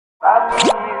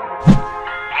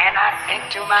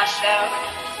to myself,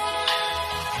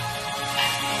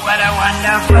 what a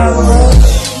wonderful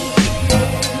world.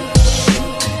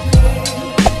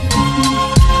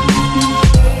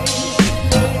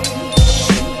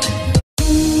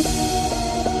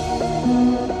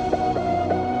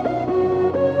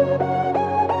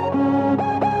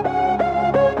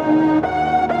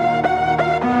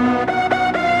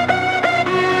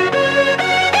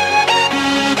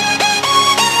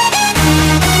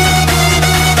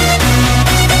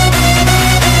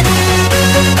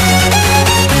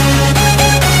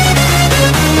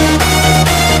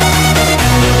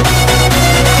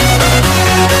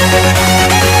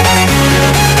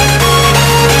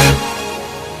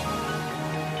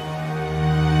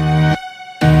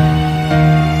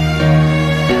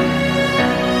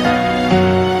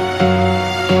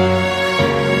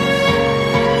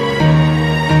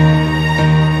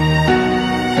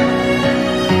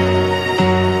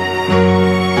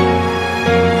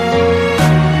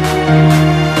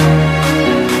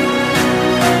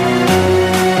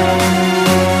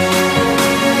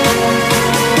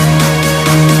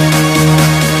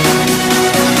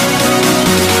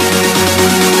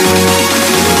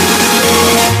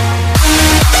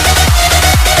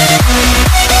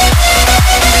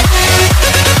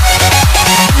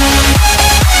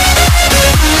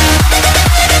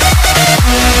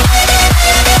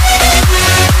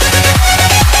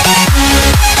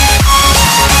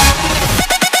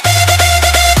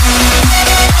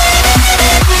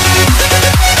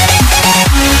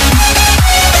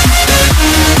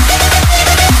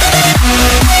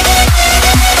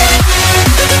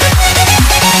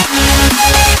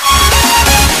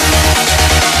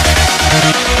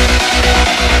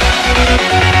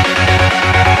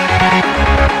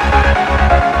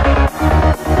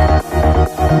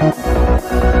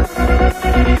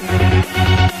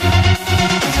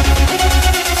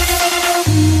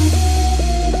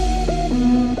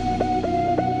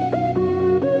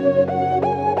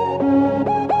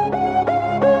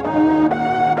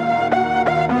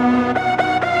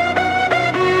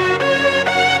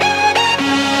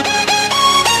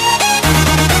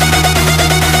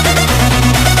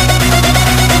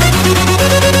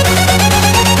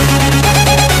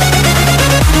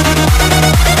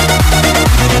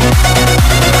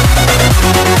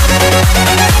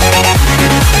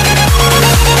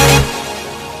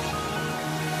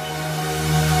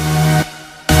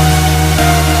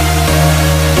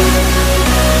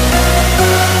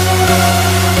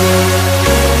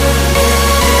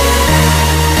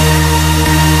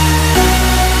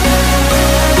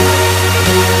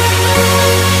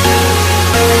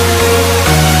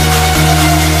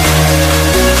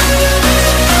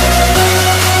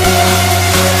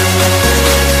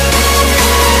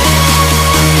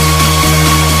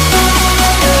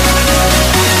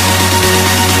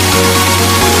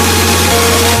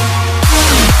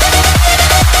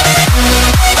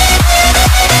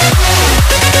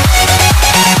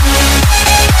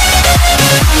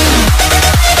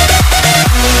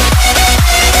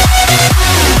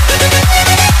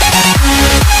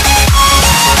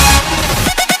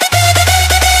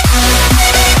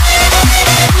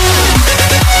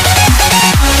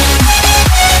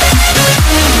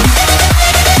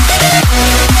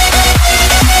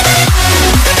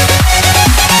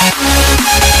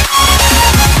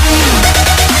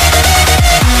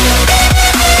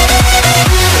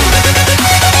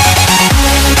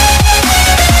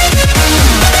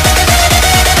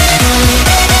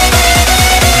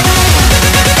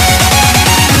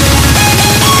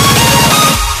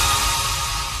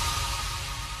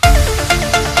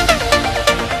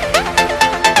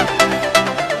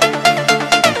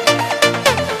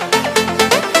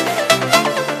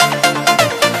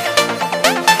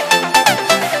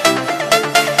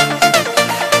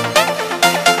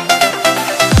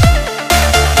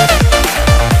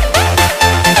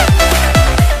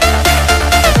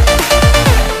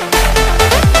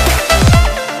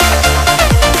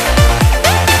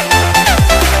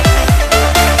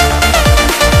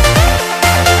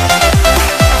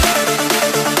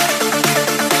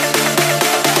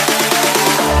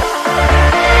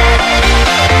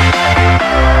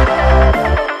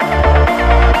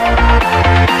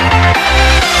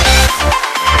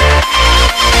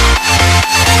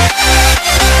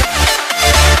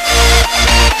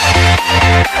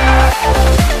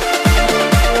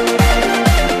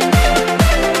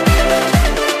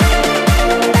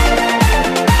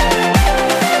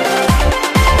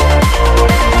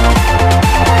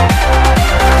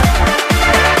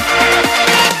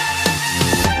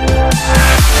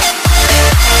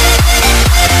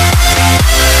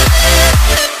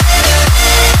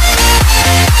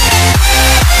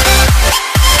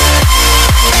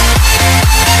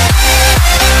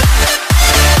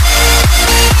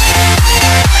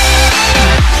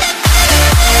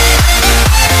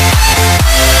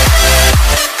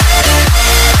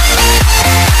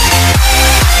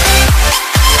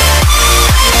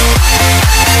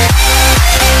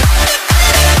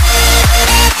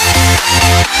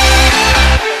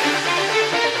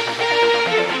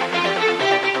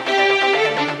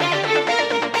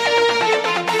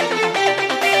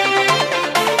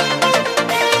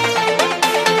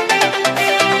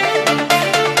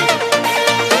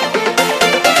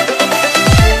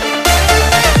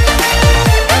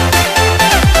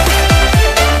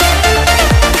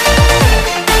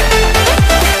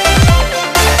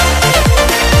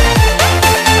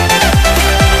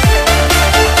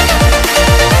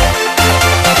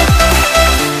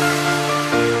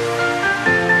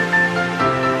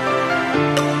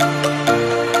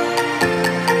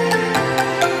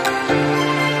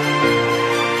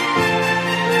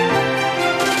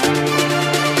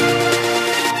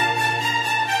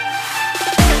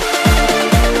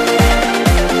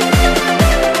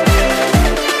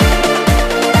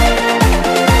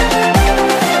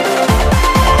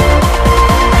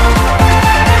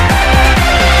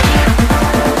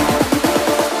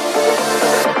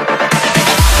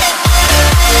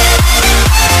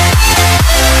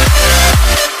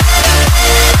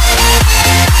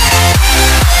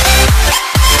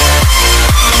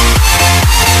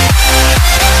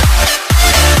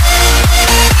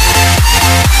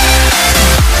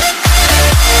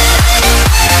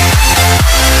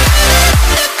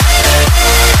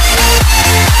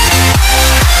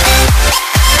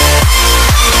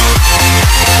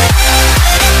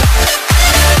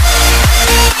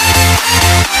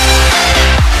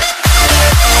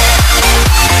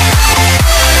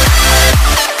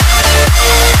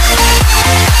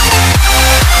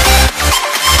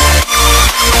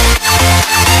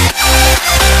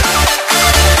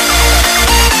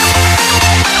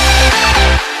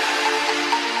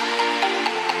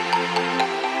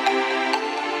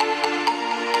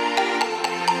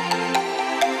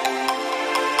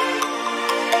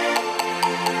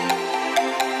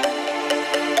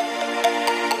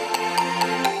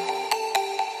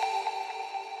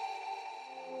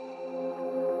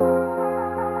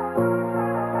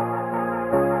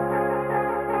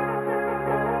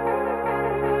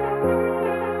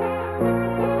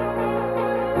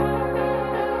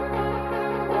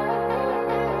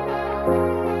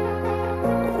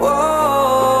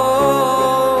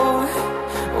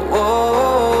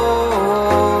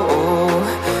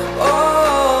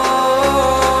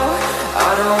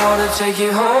 take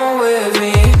you home with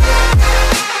me.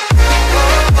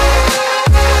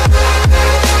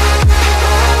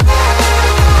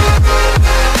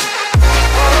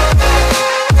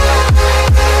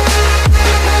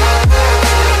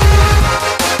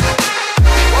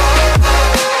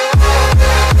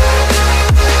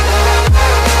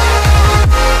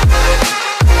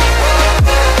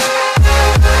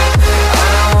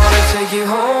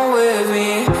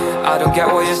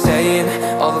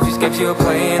 You're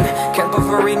playing, can't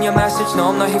bother reading your message. No,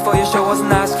 I'm not here for your show,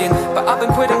 wasn't asking. But I've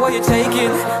been quitting what you're taking.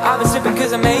 I've been sipping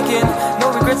cause I'm making no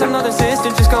regrets, I'm not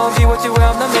insistent. Just go and be what you were,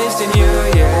 I'm not missing you,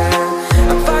 yeah.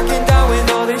 I'm fucking down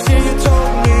with all this shit you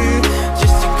told me.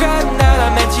 Just regretting that I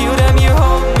met you, damn you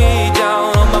hold me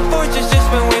down. All my fortune's just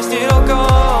been wasted or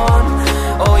gone.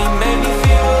 Oh, you made me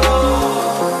feel alone.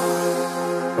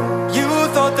 You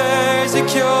thought there's a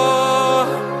cure,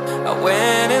 I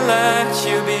went and let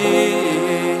you be.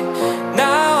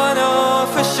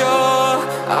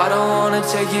 I don't wanna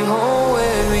take you home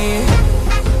with me.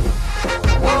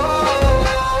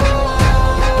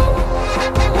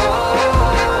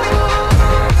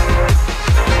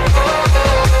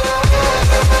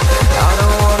 I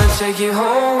don't wanna take you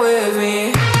home with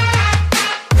me.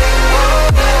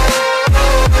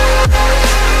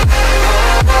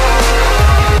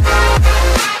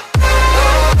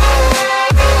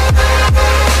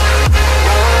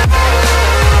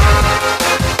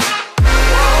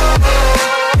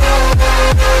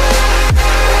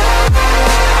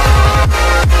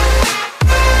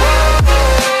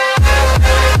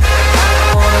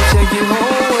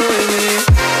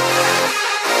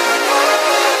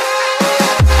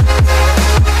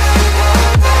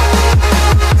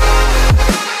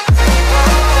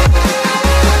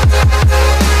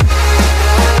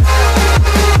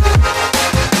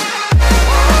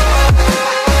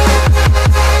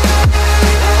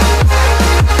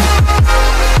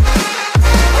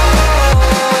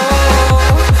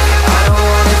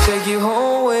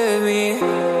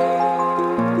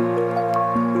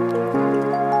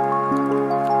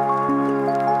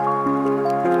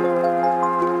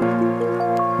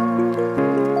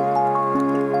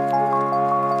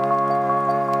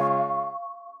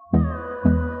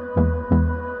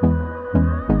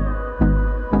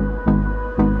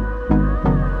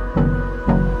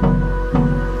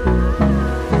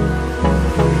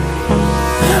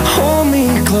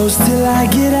 Close till I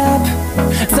get up,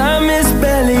 time is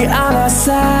barely on our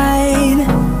side.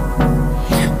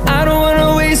 I don't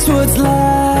wanna waste what's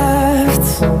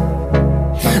left.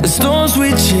 The storms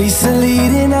we chase are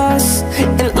leading us,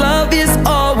 and love is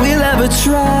all we'll ever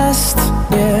trust.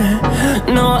 Yeah,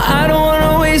 no, I don't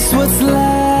wanna waste what's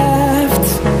left.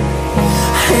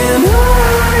 And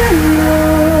on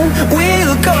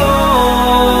we'll go,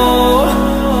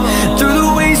 through the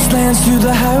wastelands, through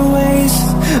the highways,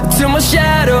 till my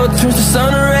shadow turns to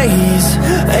sun rays.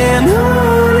 And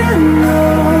on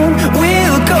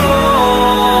we'll go,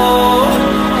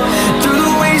 through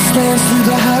the wastelands, through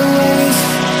the highways,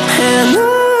 and on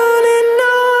we'll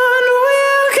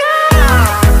go.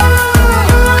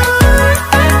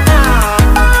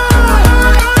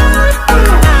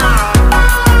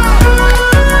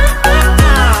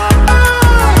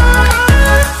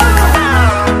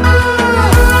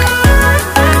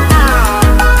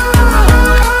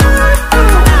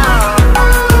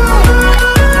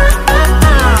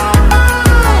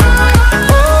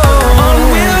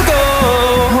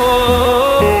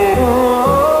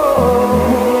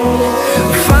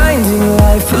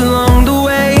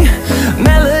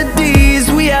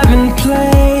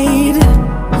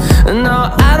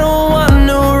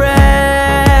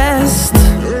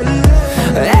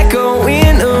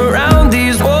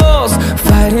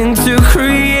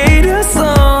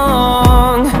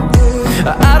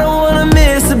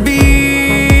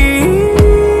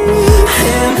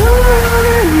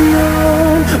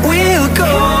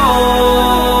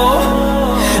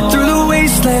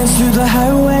 Through the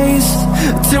highways,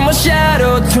 till my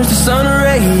shadow turns to sun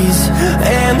rays.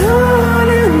 And on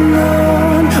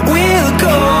we'll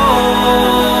go,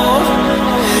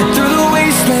 through the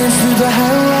wastelands, through the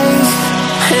highways,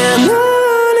 and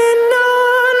on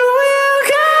we'll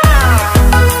go.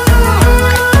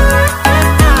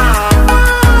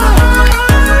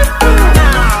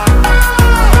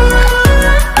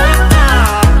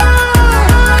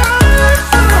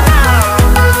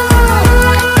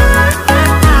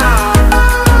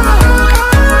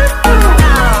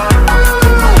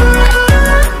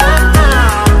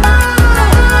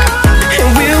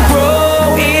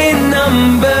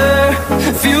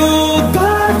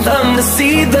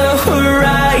 See the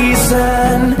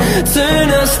horizon turn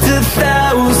us to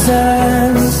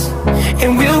thousands,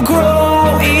 and we'll grow.